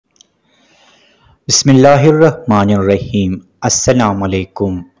Bismillahirrahmanirrahim. Assalamu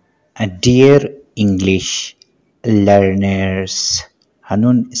alaikum. Dear English learners,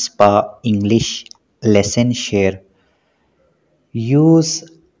 Hanun spa English lesson share use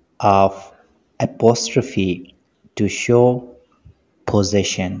of apostrophe to show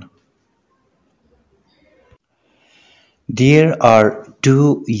possession. There are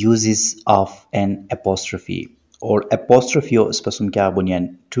two uses of an apostrophe or apostrophe spasum kya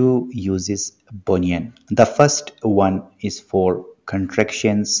bunyan. Two uses bunyan. The first one is for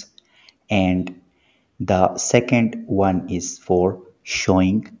contractions and the second one is for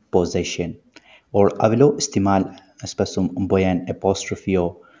showing possession. Or avilo istimal spasum bunyan apostrophe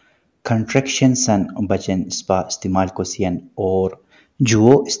contractions and बचन इसपा इस्तेमाल को सियन और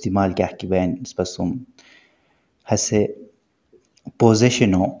जुओ इस्तेमाल क्या की बयान स्पसुम हसे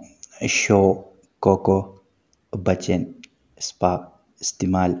पोजेशनो show cocoa बचन स्पा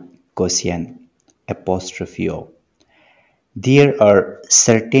इस्तेमाल को सियन apostrophe. There are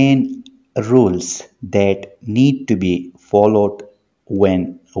certain rules that need to be followed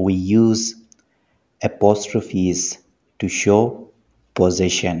when we use apostrophes to show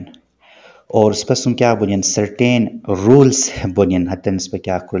possession. और स्पसुम क्या बुनियन certain rules बुनियन हतन इस पे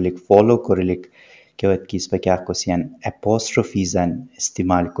क्या कुरलिक follow कुरलिक केवट की इस पे क्या कोसियन apostrophes अन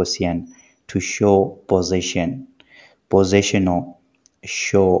इस्तेमाल कोसियन to show possession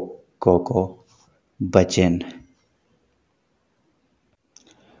show cocoa बचन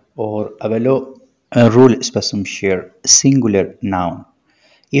और अवेलो rule स्पसुम share singular noun.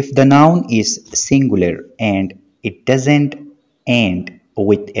 If the noun is singular and it doesn't end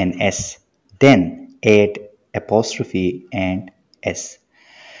with an s, then add apostrophe and s.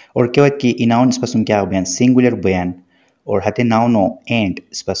 और केवट की noun स्पसुम क्या बयान singular बयान और हते noun end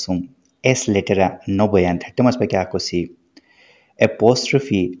स्पसुम s letter no बयान हते मस पे क्या कोसी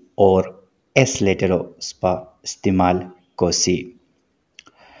apostrophe और s लेटर स्पा इस्तेमाल Kosi.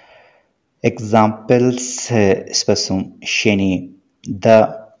 Examples spasum sheni.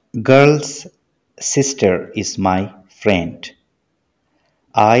 The girl's sister is my friend.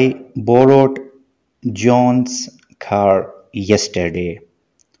 I borrowed John's car yesterday.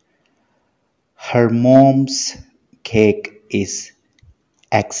 Her mom's cake is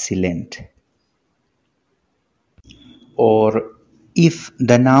excellent. Or if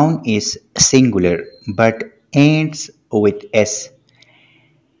the noun is singular but ends with s,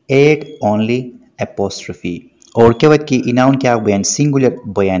 add only apostrophe. और केवट की इनाउन क्या बयान singular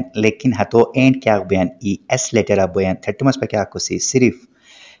बयान लेकिन हतो and क्या बयान E S letter बयान थर्टमस पे क्या कोसी सिर्फ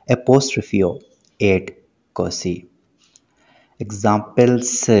apostrophe add Kosi.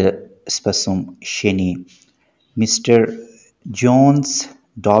 Examples spasum sheni. Mr. John's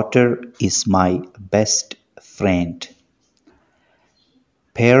daughter is my best friend.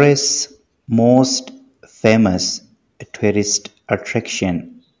 Paris' most famous tourist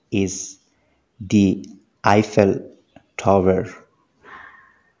attraction is the Eiffel Tower.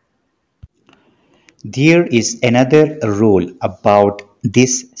 There is another rule about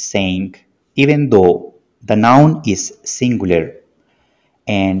this saying. Even though the noun is singular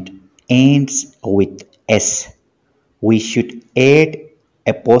and ends with s, we should add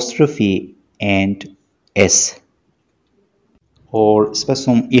apostrophe and s. और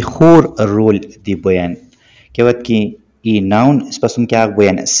स्पसुम इखूर rule दी बयान केवट की ई noun स्पसुम क्या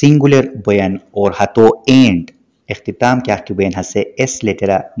बयान singular बयान और हतो and इख्तिताम क्या की बयान हसे एस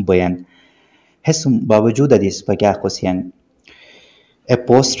लेटर बयान हसुम बावजूद दिस पर क्या कोसियन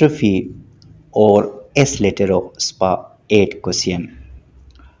apostrophe और S letter spa add कोसियन.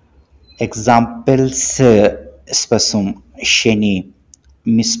 Examples स्पसुम Shani.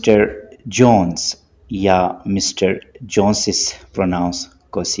 Mr. Jones या Mr. Jones's pronounce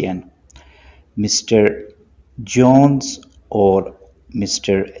कोसियन. Mr. Jones or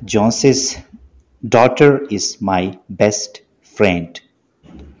Mr. Jones's daughter is my best friend.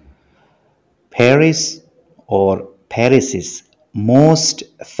 Paris or Paris's most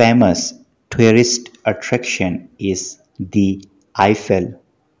famous tourist attraction is the Eiffel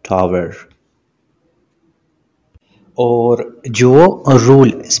Tower. और जो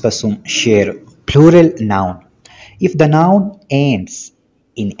rule स्पसुम share plural noun. If the noun ends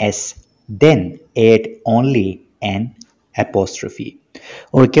in s, then add only an apostrophe.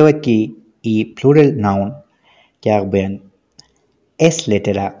 और केवट की ई plural noun क्या बयान s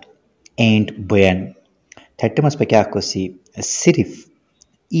letter and बयान थर्टमस पे क्या कोसी सिर्फ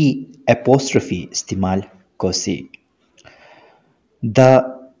ई apostrophe इस्तेमाल Kosi. The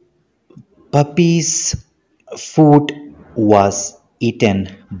puppy's foot was eaten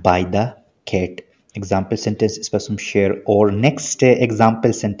by the cat. example sentence spesum share or next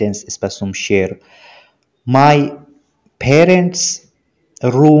example sentence spesum share. My parents'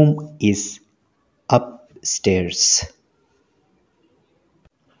 room is upstairs.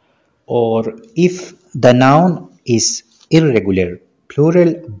 Or if the noun is irregular,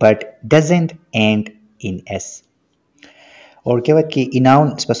 plural but doesn't end in s. और क्या कि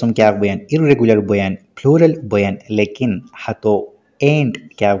noun spesum क्या बयान irregular बयान plural बयान लेकिन हतो end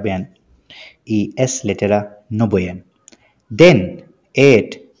क्या बयान es lettera no बयान. Then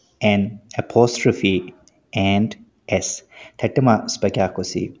add an apostrophe and s. Thatma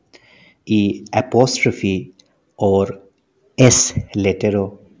spagyakosi e apostrophe or s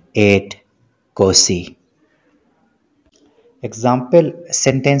lettero add kosi. Example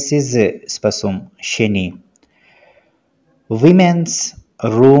sentences spasum sheni. Women's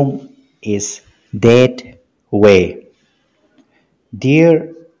room is that way.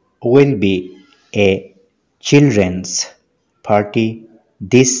 There will be a children's party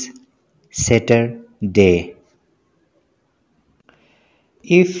this Saturday.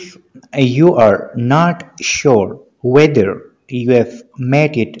 If you are not sure whether you have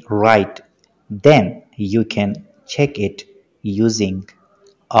made it right, then you can check it using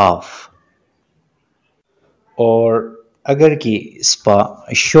off. और अगर कि spa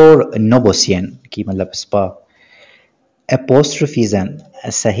sure नोबोसियन की मतलब spa एपोस्ट्रोफीजन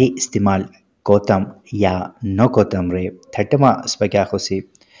सही इस्तेमाल कोतम या no कोतम रे थटमा spa क्या खोसी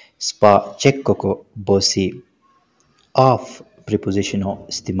स्पा चेक को बोसी ऑफ प्रीपोजिशनो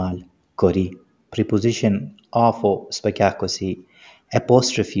इस्तेमाल कोरी प्रीपोजिशन ऑफ ओ स्पा क्या खोसी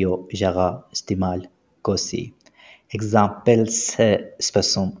एपोस्ट्रोफियो जगह इस्तेमाल Kosi examples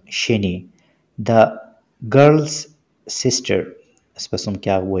spesum sheni the girl's sister spesum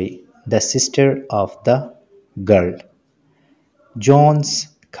क्या हुई the sister of the girl John's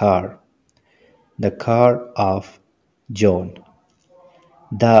car the car of John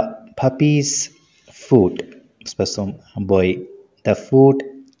the puppy's food spesum boy the food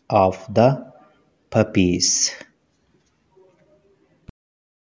of the puppies